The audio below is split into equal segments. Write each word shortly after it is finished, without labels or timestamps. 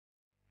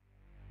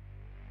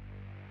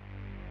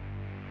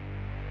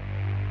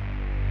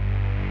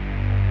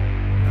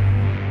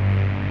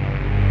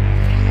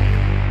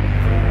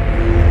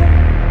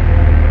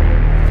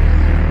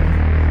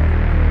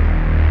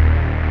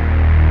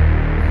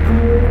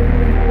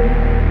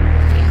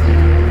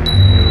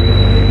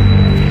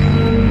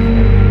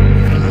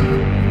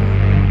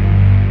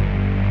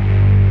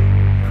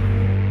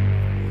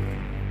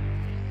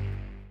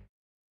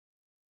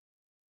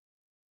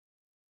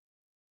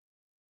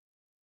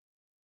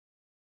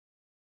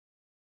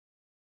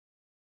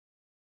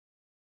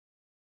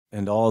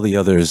And all the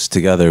others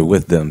together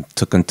with them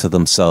took unto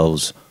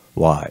themselves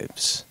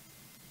wives.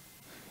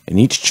 And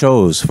each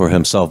chose for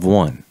himself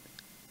one.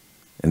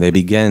 And they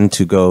began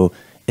to go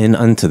in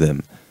unto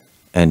them,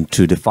 and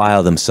to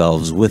defile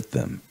themselves with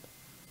them.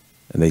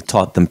 And they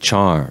taught them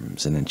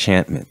charms and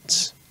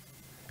enchantments,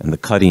 and the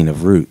cutting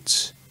of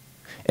roots,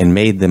 and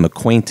made them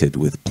acquainted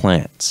with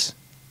plants.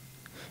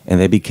 And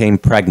they became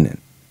pregnant,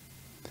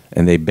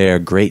 and they bare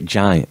great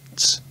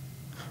giants,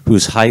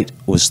 whose height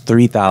was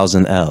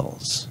 3,000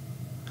 ells,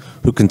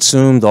 who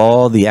consumed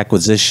all the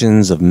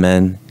acquisitions of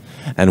men,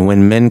 and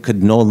when men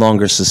could no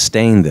longer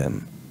sustain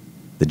them,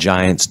 the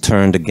giants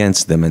turned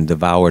against them and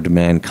devoured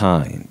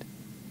mankind.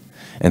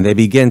 And they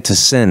began to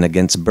sin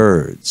against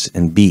birds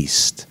and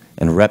beasts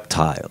and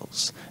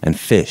reptiles and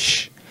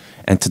fish,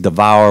 and to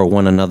devour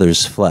one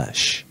another's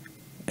flesh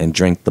and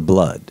drink the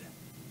blood.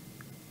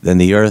 Then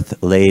the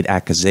earth laid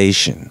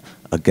accusation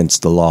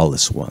against the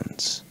lawless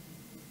ones.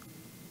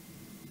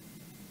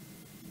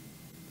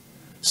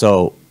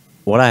 So,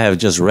 what I have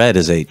just read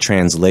is a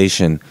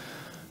translation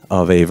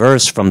of a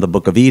verse from the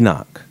book of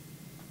Enoch.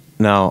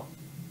 Now,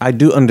 I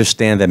do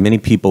understand that many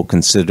people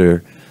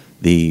consider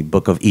the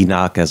book of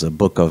Enoch as a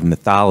book of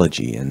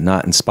mythology and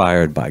not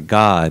inspired by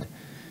God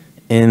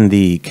in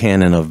the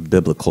canon of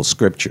biblical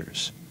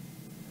scriptures.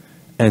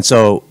 And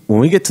so, when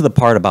we get to the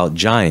part about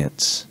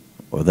giants,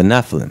 or the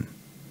Nephilim,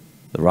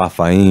 the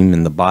Rephaim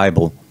in the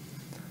Bible,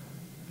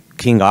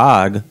 King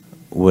Og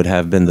would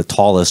have been the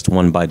tallest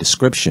one by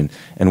description.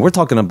 And we're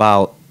talking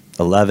about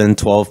 11,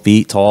 12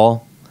 feet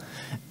tall.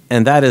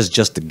 And that is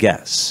just a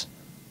guess,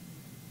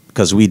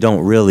 because we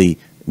don't really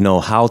know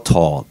how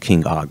tall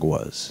King Og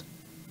was.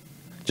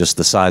 Just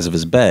the size of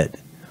his bed.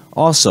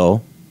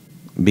 Also,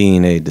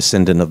 being a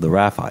descendant of the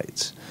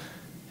Raphites.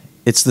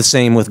 It's the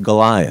same with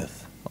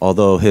Goliath,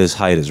 although his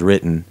height is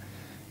written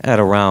at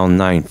around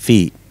 9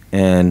 feet.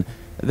 And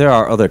there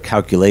are other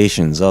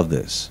calculations of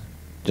this,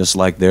 just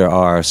like there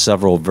are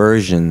several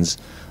versions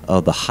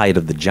of the height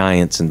of the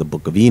giants in the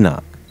book of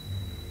Enoch.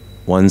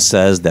 One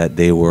says that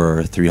they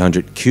were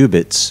 300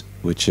 cubits,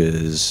 which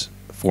is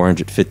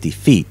 450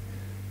 feet.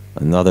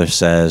 Another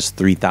says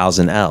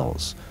 3,000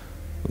 ells,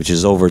 which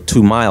is over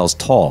 2 miles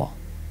tall.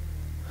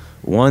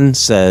 One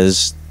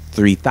says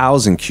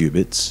 3,000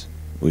 cubits,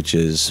 which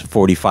is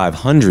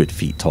 4,500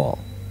 feet tall.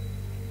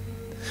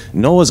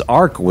 Noah's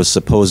Ark was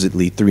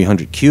supposedly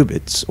 300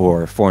 cubits,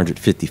 or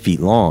 450 feet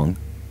long.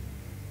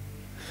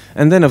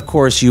 And then, of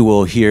course, you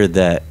will hear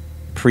that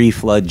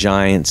pre-flood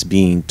giants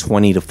being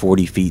 20 to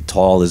 40 feet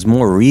tall is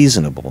more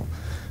reasonable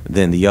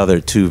than the other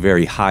two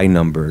very high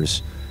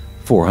numbers.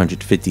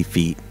 450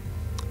 feet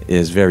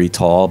is very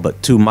tall,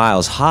 but 2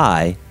 miles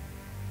high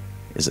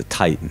is a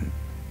titan.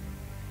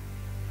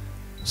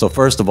 So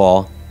first of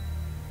all,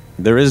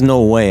 there is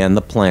no way on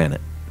the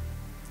planet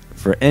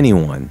for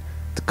anyone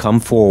to come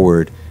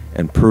forward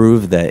and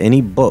prove that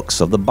any books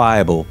of the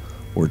Bible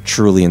were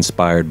truly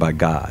inspired by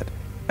God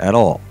at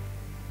all.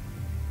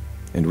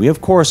 And we,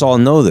 of course, all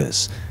know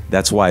this.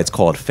 That's why it's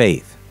called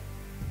faith.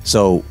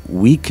 So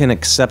we can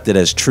accept it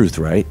as truth,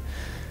 right?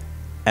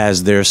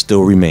 As there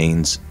still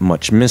remains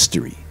much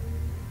mystery.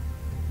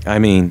 I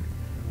mean,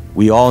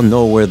 we all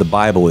know where the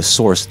Bible is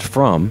sourced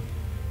from,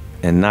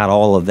 and not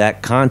all of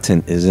that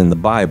content is in the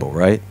Bible,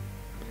 right?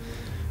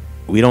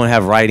 We don't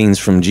have writings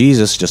from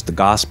Jesus, just the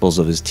Gospels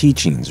of his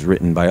teachings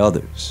written by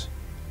others.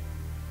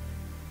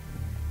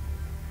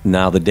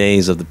 Now the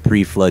days of the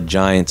pre-flood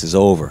giants is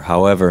over.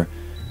 However,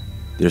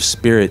 their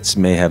spirits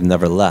may have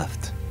never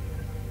left.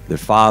 Their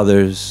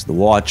fathers, the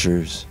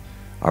Watchers,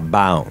 are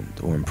bound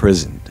or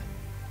imprisoned.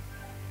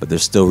 But there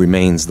still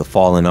remains the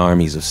fallen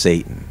armies of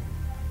Satan.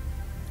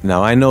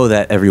 Now I know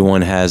that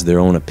everyone has their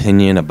own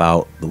opinion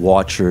about the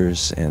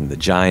Watchers and the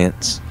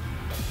giants.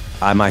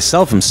 I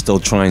myself am still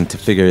trying to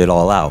figure it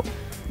all out.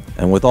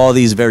 And with all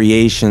these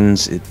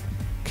variations, it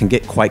can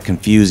get quite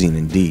confusing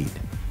indeed.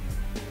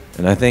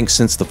 And I think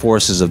since the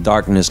forces of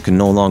darkness can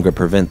no longer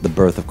prevent the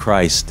birth of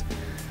Christ,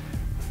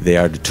 they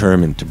are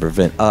determined to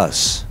prevent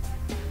us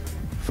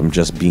from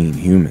just being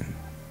human.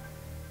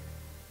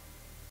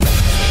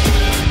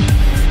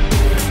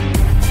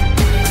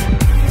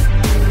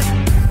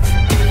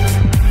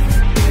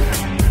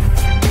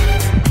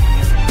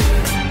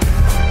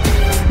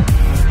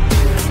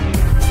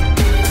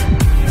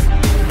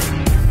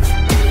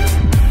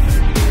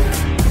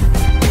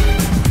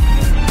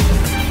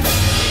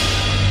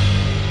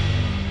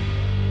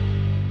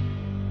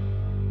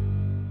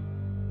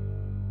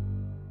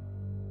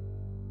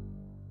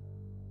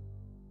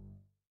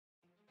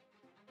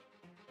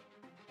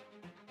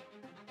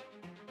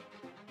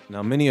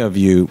 Now, many of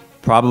you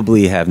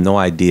probably have no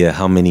idea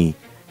how many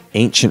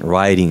ancient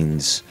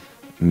writings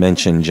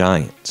mention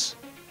giants.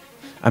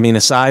 I mean,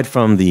 aside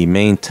from the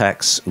main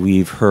texts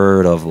we've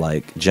heard of,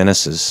 like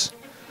Genesis,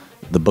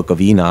 the book of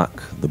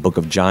Enoch, the book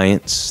of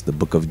Giants, the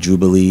book of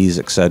Jubilees,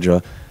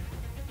 etc.,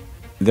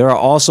 there are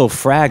also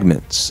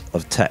fragments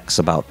of texts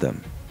about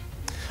them.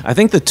 I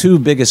think the two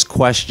biggest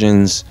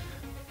questions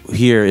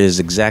here is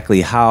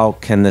exactly how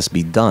can this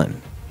be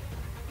done?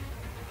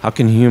 How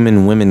can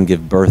human women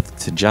give birth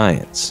to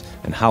giants?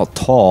 And how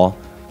tall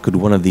could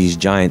one of these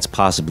giants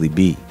possibly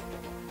be?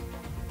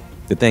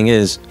 The thing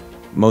is,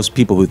 most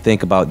people who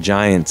think about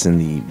giants in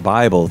the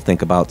Bible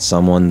think about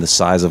someone the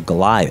size of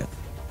Goliath.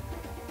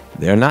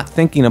 They're not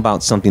thinking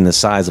about something the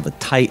size of a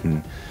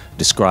titan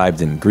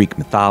described in Greek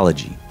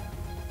mythology.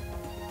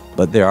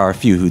 But there are a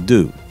few who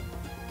do.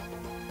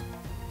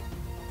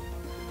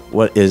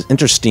 What is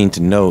interesting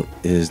to note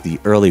is the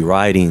early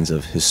writings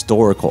of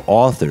historical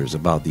authors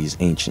about these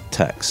ancient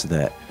texts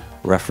that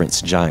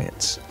reference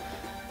giants.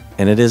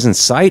 And it is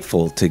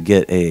insightful to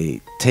get a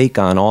take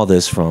on all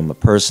this from a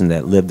person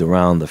that lived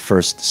around the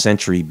 1st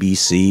century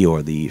BC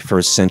or the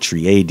 1st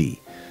century AD.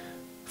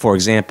 For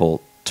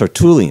example,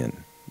 Tertullian,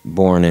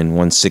 born in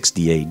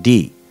 160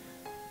 AD,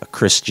 a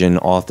Christian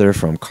author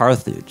from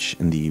Carthage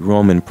in the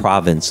Roman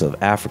province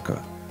of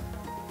Africa.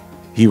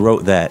 He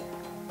wrote that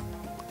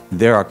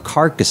there are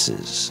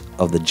carcasses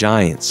of the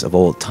giants of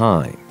old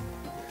time.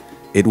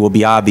 It will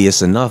be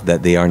obvious enough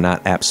that they are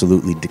not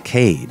absolutely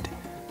decayed,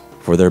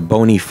 for their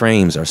bony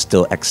frames are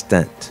still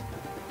extant.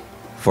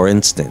 For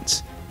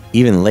instance,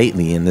 even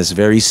lately in this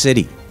very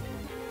city,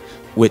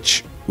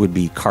 which would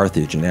be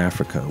Carthage in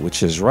Africa,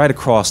 which is right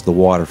across the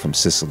water from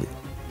Sicily.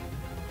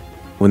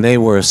 When they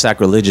were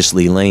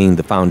sacrilegiously laying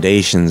the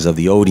foundations of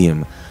the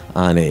Odeum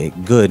on a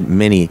good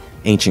many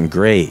ancient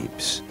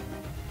graves,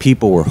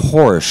 people were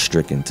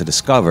horror-stricken to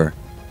discover,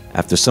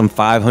 after some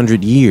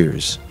 500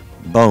 years,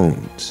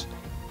 bones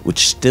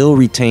which still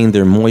retained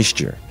their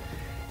moisture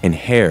and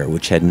hair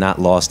which had not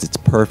lost its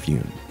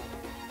perfume.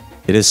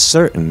 It is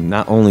certain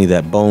not only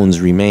that bones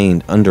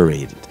remained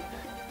underrated,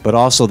 but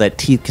also that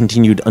teeth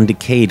continued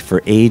undecayed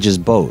for ages,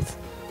 both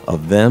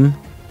of them,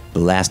 the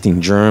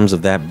lasting germs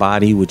of that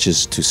body which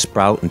is to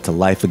sprout into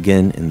life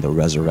again in the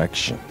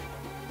resurrection.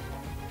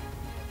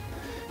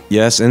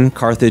 Yes, in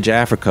Carthage,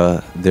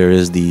 Africa, there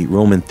is the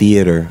Roman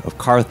theater of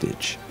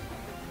Carthage,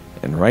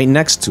 and right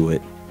next to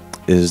it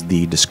is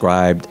the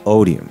described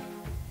Odeum,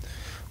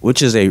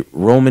 which is a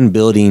Roman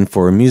building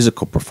for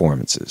musical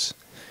performances.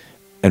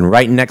 And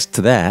right next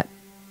to that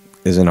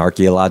is an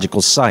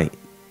archaeological site.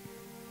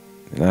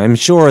 And I'm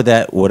sure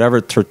that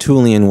whatever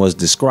Tertullian was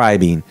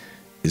describing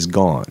is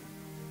gone.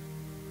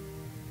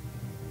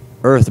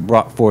 Earth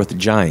brought forth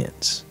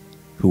giants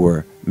who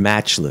were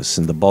matchless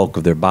in the bulk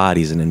of their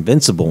bodies and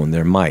invincible in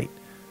their might,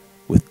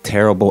 with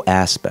terrible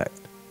aspect.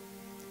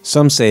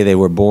 Some say they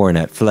were born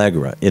at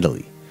Phlegra,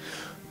 Italy,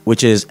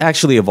 which is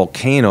actually a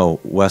volcano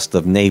west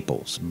of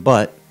Naples,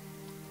 but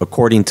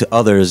according to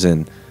others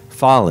in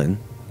Fallen,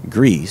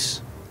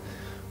 Greece,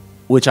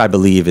 which I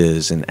believe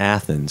is in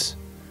Athens,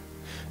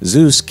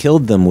 Zeus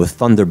killed them with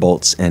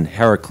thunderbolts and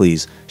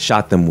Heracles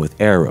shot them with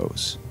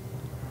arrows.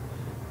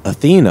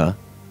 Athena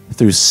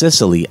threw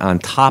Sicily on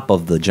top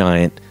of the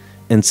giant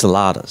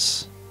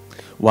Enceladus,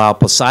 while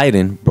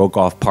Poseidon broke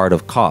off part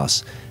of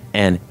Kos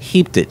and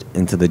heaped it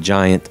into the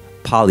giant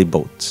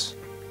Polybotes.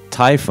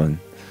 Typhon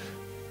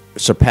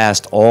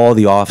surpassed all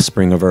the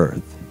offspring of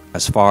earth.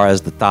 As far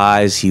as the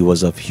thighs, he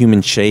was of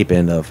human shape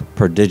and of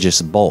prodigious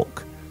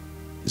bulk.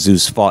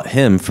 Zeus fought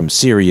him from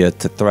Syria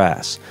to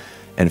Thrace,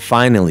 and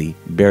finally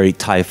buried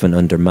Typhon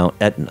under Mount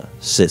Etna,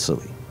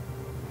 Sicily.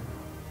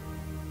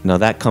 Now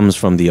that comes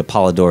from the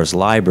Apollodorus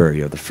Library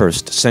of the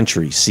 1st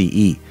century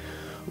CE,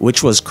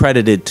 which was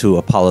credited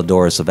to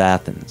Apollodorus of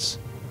Athens.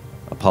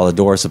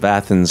 Apollodorus of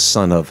Athens,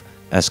 son of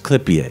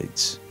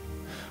Asclepiades,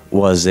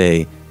 was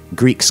a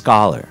Greek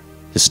scholar,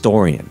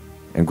 historian,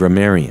 and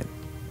grammarian.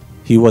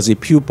 He was a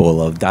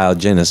pupil of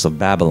Diogenes of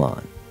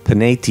Babylon,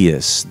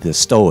 Panaetius the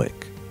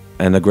Stoic,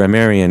 and the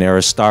grammarian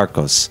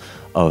Aristarchus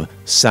of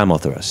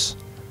Samothrace,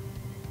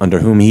 under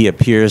whom he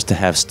appears to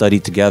have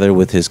studied together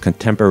with his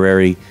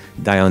contemporary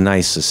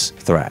Dionysius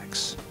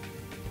Thrax.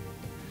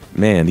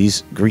 Man,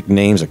 these Greek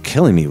names are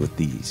killing me with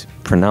these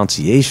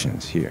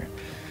pronunciations here.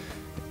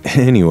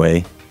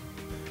 Anyway,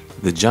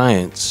 the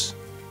giants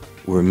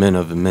were men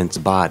of immense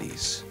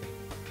bodies,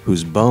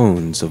 whose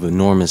bones of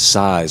enormous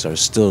size are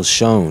still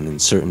shown in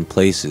certain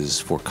places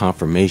for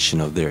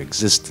confirmation of their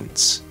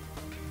existence.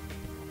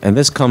 And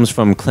this comes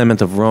from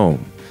Clement of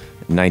Rome,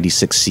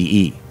 96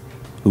 CE,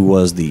 who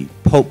was the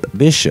Pope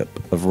Bishop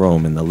of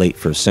Rome in the late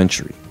 1st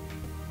century.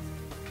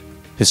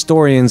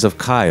 Historians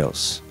of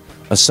Chios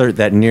assert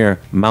that near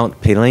Mount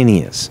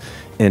Palaeonius,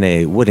 in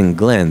a wooded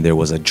glen, there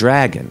was a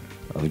dragon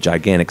of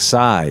gigantic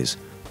size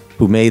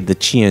who made the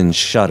Chians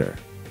shudder.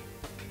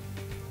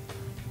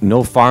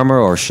 No farmer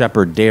or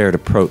shepherd dared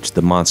approach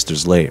the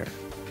monster's lair.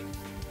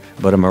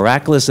 But a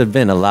miraculous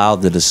event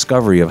allowed the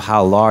discovery of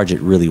how large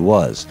it really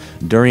was.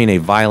 During a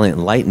violent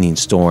lightning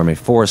storm, a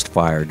forest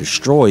fire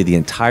destroyed the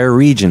entire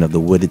region of the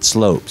wooded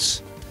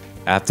slopes.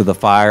 After the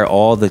fire,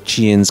 all the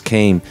Chians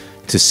came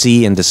to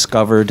see and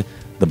discovered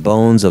the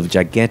bones of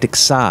gigantic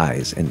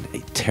size and a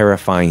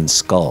terrifying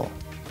skull.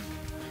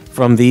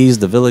 From these,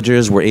 the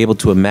villagers were able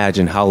to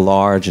imagine how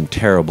large and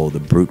terrible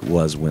the brute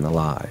was when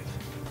alive.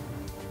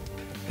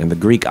 And the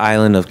Greek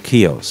island of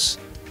Chios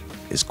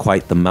is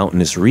quite the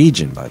mountainous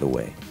region, by the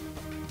way.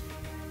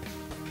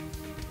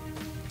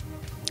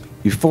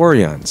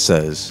 Euphorion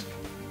says,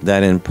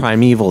 that in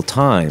primeval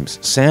times,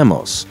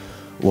 Samos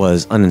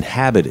was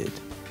uninhabited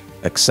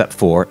except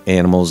for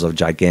animals of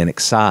gigantic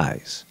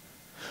size,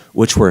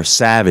 which were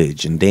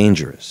savage and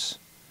dangerous,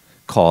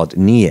 called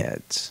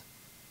Neads.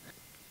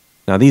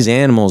 Now these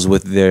animals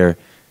with their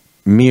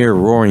mere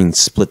roaring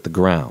split the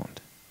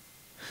ground.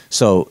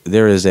 So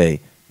there is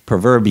a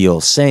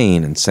proverbial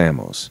saying in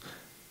Samos,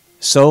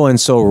 so and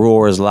so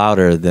roars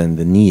louder than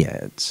the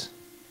Neads.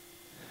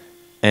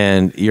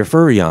 And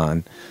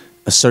Euphorion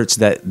asserts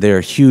that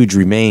their huge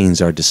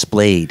remains are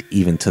displayed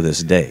even to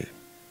this day.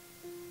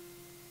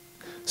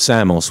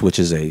 Samos, which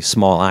is a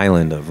small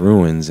island of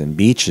ruins and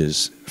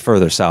beaches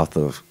further south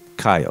of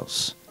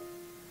Chios.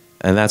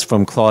 And that's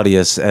from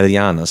Claudius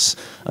Aelianus,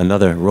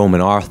 another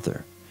Roman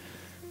author.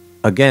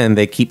 Again,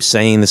 they keep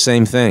saying the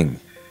same thing,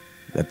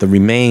 that the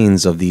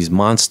remains of these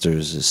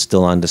monsters is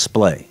still on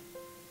display.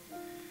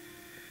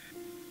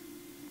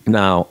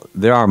 Now,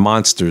 there are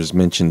monsters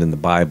mentioned in the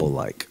Bible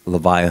like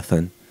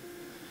Leviathan.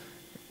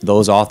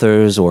 Those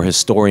authors or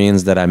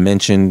historians that I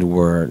mentioned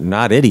were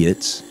not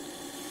idiots.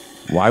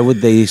 Why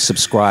would they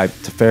subscribe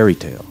to fairy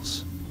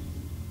tales?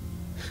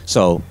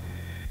 So,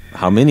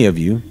 how many of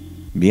you,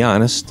 be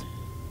honest,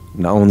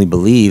 not only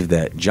believe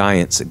that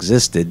giants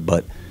existed,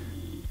 but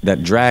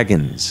that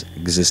dragons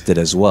existed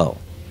as well?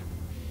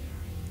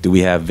 Do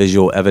we have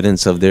visual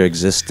evidence of their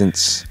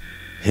existence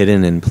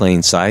hidden in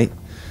plain sight?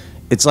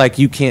 It's like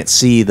you can't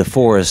see the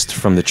forest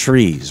from the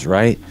trees,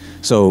 right?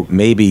 So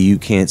maybe you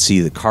can't see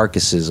the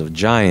carcasses of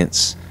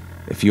giants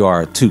if you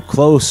are too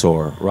close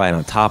or right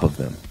on top of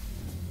them.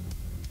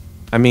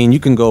 I mean, you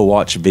can go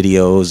watch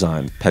videos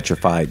on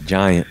petrified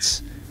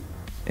giants,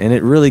 and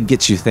it really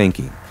gets you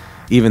thinking,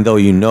 even though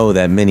you know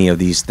that many of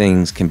these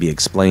things can be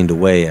explained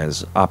away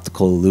as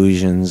optical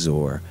illusions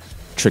or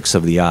tricks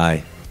of the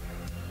eye.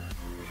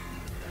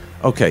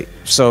 Okay,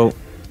 so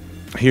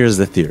here's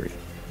the theory.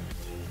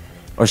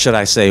 Or should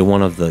I say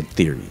one of the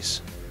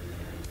theories,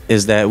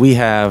 is that we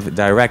have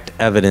direct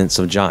evidence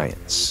of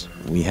giants.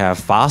 We have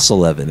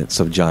fossil evidence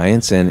of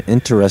giants, and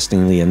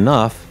interestingly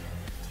enough,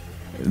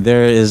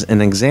 there is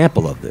an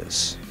example of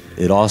this.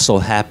 It also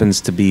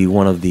happens to be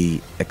one of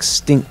the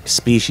extinct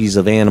species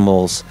of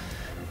animals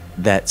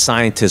that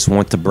scientists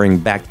want to bring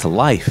back to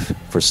life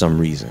for some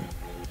reason.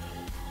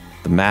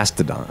 The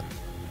mastodon.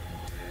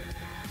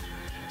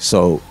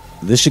 So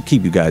this should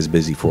keep you guys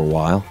busy for a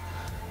while.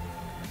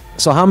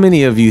 So how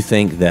many of you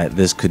think that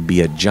this could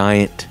be a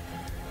giant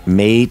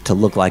made to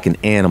look like an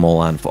animal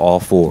on all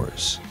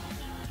fours?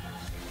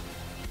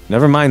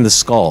 Never mind the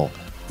skull,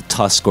 the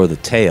tusk, or the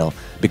tail,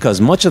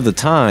 because much of the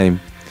time,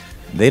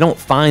 they don't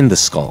find the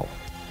skull.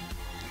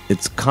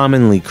 It's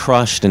commonly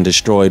crushed and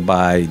destroyed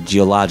by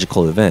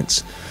geological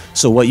events.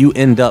 So what you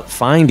end up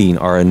finding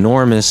are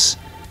enormous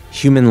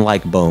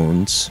human-like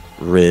bones,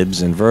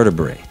 ribs, and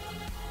vertebrae.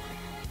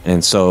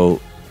 And so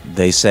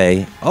they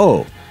say,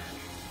 oh,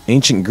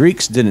 ancient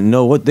Greeks didn't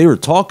know what they were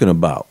talking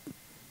about.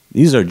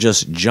 These are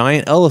just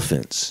giant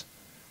elephants.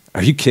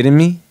 Are you kidding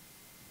me?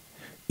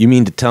 You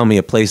mean to tell me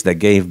a place that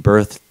gave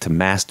birth to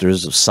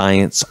masters of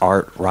science,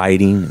 art,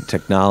 writing, and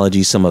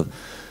technology, some of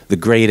the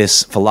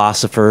greatest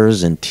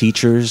philosophers and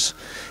teachers,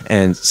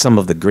 and some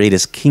of the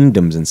greatest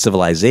kingdoms and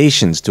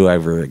civilizations to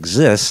ever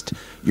exist,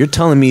 you're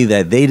telling me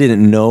that they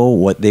didn't know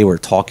what they were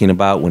talking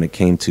about when it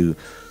came to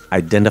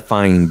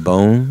identifying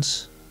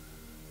bones?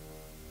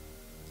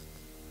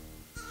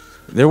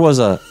 There was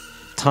a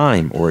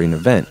time or an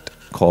event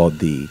called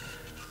the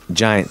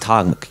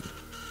Gigantomachy.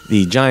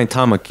 The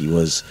Gigantomachy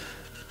was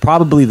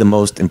probably the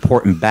most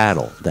important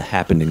battle that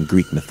happened in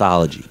Greek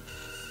mythology.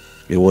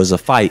 It was a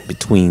fight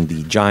between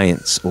the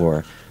giants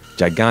or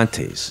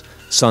gigantes,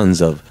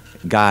 sons of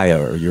Gaia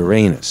or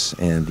Uranus,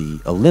 and the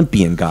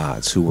Olympian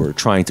gods who were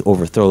trying to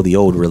overthrow the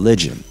old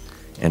religion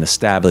and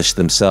establish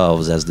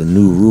themselves as the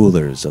new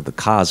rulers of the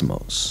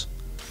cosmos.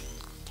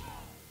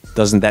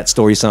 Doesn't that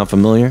story sound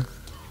familiar?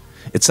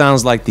 It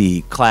sounds like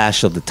the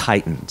Clash of the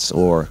Titans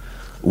or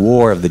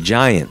War of the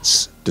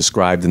Giants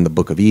described in the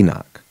Book of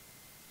Enoch.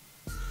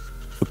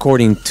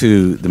 According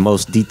to the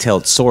most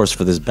detailed source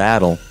for this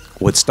battle,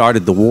 what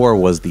started the war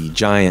was the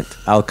giant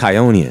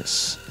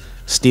Alcyoneus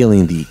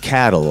stealing the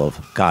cattle of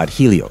god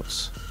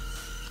Helios.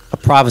 A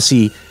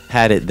prophecy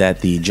had it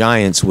that the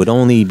giants would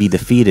only be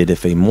defeated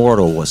if a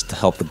mortal was to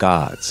help the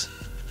gods.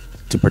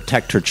 To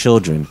protect her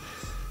children,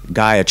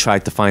 Gaia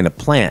tried to find a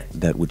plant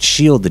that would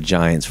shield the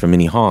giants from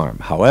any harm.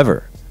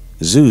 However,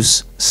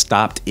 Zeus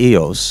stopped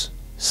Eos,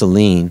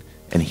 Selene,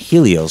 and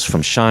Helios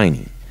from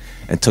shining,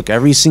 and took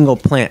every single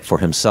plant for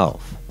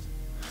himself.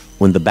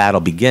 When the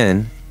battle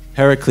began,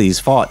 Heracles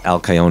fought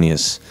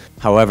Alcyoneus.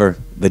 However,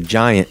 the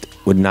giant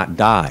would not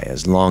die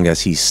as long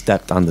as he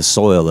stepped on the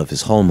soil of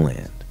his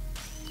homeland.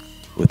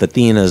 With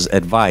Athena's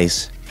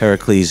advice,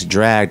 Heracles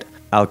dragged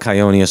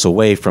Alcyoneus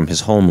away from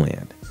his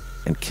homeland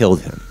and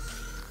killed him.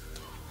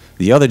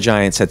 The other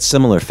giants had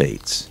similar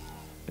fates.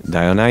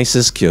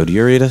 Dionysus killed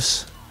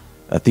Eurytus,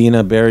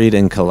 Athena buried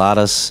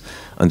Enceladus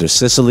under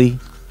Sicily,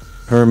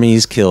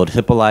 Hermes killed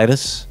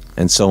Hippolytus,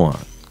 and so on.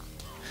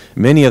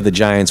 Many of the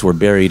giants were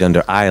buried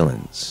under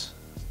islands.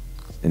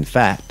 In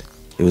fact,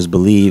 it was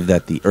believed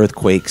that the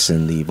earthquakes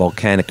and the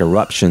volcanic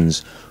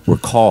eruptions were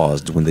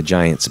caused when the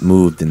giants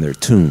moved in their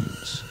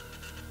tombs.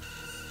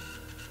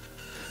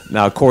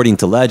 Now, according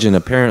to legend,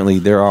 apparently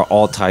there are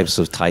all types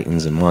of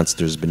titans and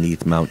monsters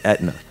beneath Mount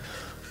Etna,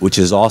 which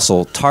is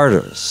also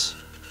Tartarus,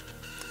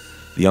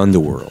 the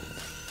underworld,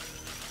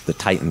 the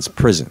titans'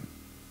 prison,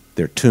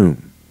 their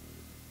tomb.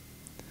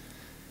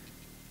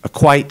 A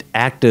quite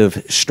active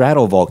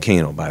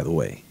stratovolcano, by the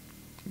way,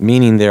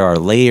 meaning there are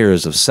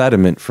layers of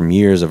sediment from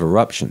years of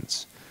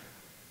eruptions.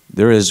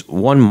 There is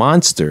one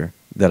monster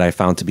that I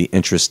found to be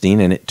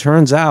interesting, and it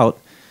turns out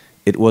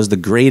it was the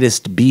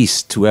greatest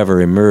beast to ever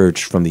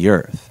emerge from the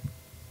earth.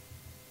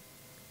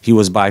 He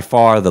was by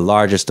far the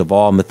largest of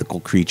all mythical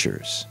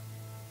creatures.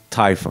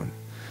 Typhon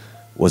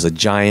was a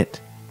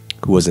giant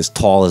who was as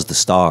tall as the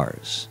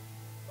stars.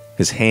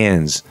 His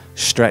hands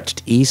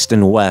stretched east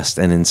and west,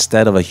 and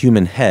instead of a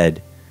human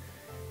head,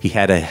 he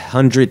had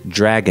 100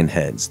 dragon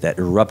heads that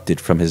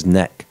erupted from his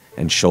neck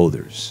and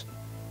shoulders.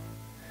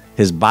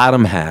 His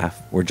bottom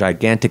half were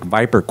gigantic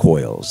viper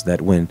coils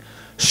that, when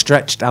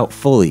stretched out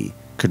fully,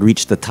 could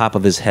reach the top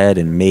of his head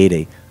and made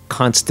a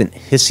constant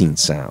hissing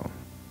sound.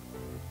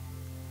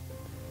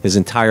 His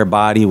entire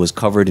body was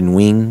covered in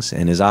wings,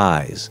 and his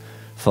eyes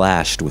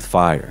flashed with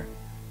fire.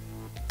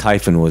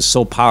 Typhon was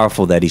so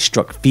powerful that he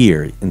struck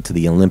fear into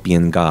the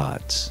Olympian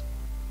gods.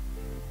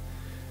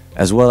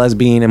 As well as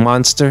being a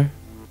monster,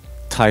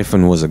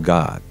 Typhon was a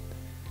god.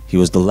 He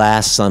was the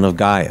last son of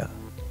Gaia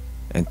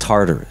and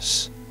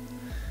Tartarus.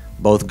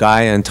 Both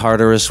Gaia and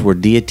Tartarus were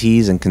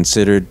deities and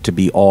considered to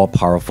be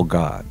all-powerful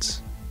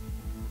gods.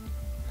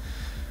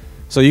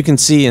 So you can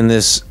see in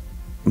this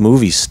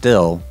movie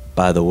still,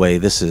 by the way,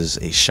 this is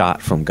a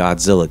shot from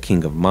Godzilla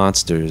King of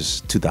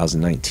Monsters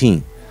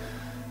 2019.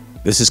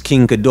 This is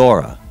King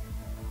Ghidorah,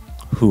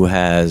 who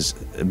has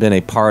been a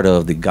part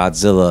of the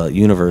Godzilla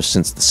universe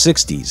since the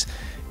 60s.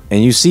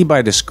 And you see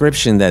by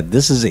description that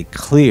this is a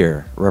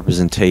clear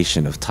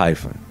representation of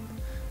Typhon,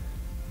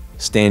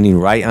 standing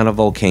right on a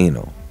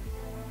volcano.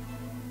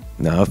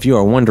 Now, if you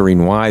are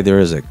wondering why there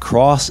is a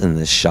cross in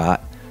this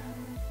shot,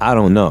 I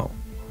don't know.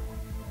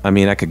 I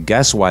mean, I could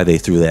guess why they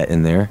threw that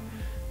in there.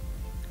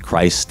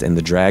 Christ and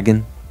the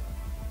dragon.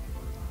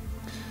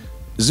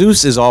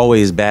 Zeus is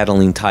always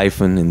battling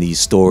Typhon in these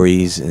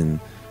stories, and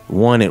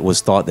it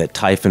was thought that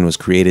Typhon was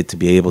created to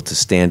be able to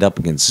stand up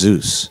against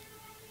Zeus.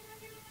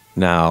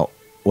 Now,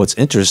 what's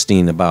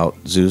interesting about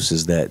Zeus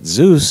is that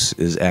Zeus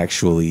is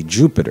actually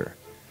Jupiter,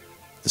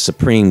 the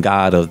supreme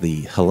god of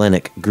the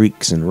Hellenic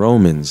Greeks and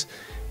Romans,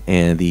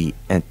 and the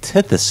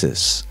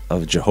antithesis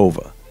of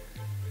Jehovah.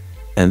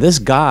 And this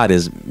god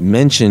is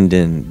mentioned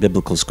in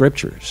biblical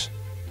scriptures.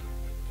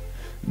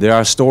 There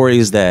are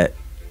stories that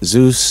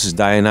Zeus,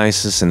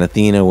 Dionysus, and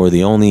Athena were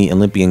the only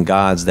Olympian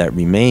gods that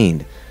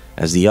remained,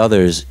 as the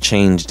others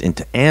changed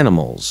into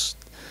animals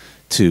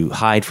to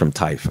hide from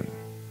Typhon.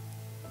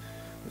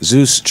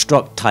 Zeus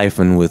struck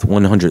Typhon with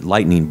 100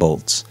 lightning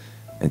bolts,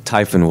 and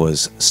Typhon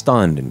was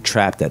stunned and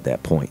trapped at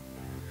that point.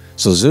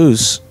 So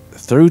Zeus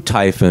threw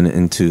Typhon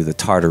into the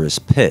Tartarus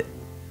pit,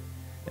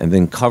 and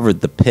then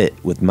covered the pit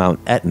with Mount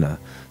Etna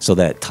so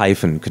that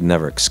Typhon could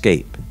never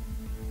escape.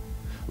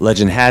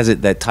 Legend has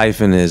it that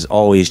Typhon is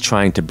always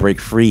trying to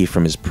break free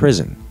from his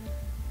prison,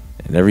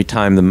 and every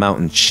time the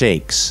mountain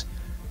shakes,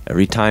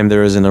 every time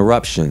there is an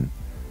eruption,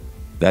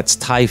 that's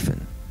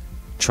Typhon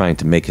trying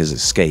to make his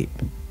escape.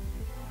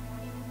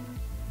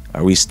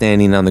 Are we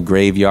standing on the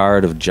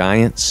graveyard of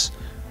giants?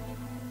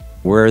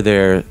 Were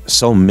there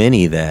so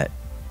many that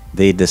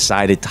they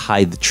decided to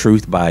hide the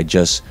truth by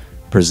just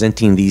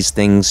presenting these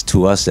things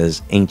to us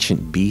as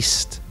ancient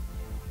beasts?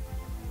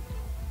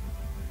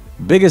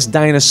 Biggest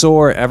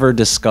dinosaur ever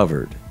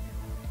discovered.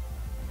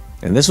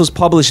 And this was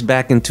published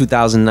back in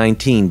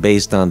 2019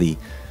 based on the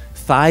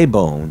thigh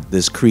bone.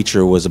 This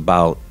creature was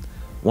about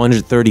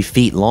 130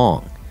 feet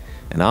long,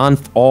 and on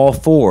all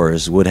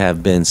fours would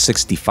have been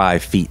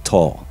 65 feet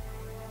tall.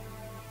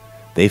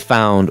 They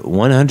found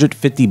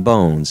 150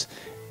 bones,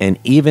 and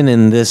even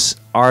in this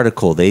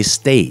article they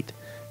state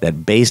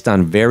that based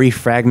on very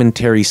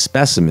fragmentary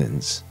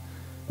specimens,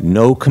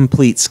 no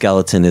complete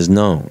skeleton is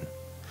known,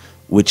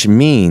 which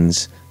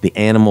means the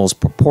animal's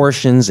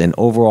proportions and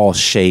overall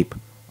shape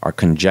are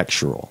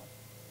conjectural,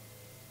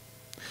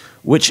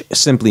 which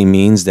simply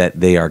means that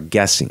they are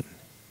guessing.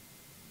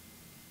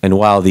 And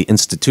while the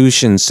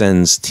institution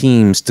sends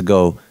teams to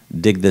go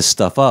dig this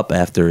stuff up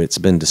after it's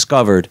been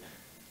discovered,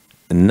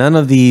 none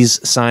of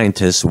these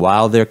scientists,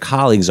 while their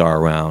colleagues are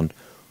around,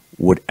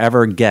 would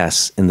ever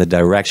guess in the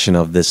direction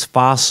of this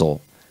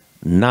fossil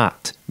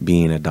not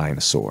being a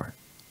dinosaur.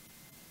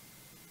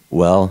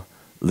 Well,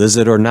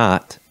 lizard or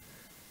not,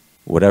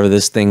 whatever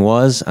this thing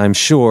was, I'm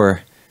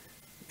sure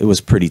it was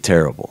pretty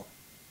terrible.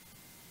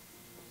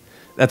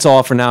 That's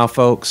all for now,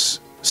 folks.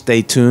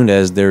 Stay tuned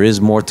as there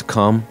is more to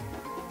come.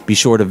 Be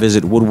sure to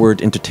visit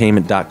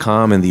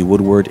woodwardentertainment.com and the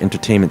Woodward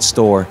Entertainment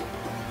Store.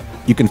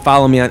 You can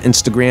follow me on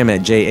Instagram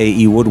at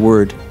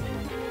JAEWoodward.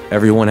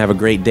 Everyone have a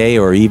great day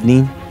or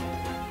evening.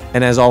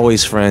 And as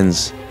always,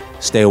 friends,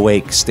 stay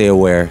awake, stay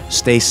aware,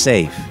 stay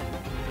safe,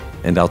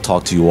 and I'll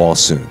talk to you all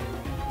soon.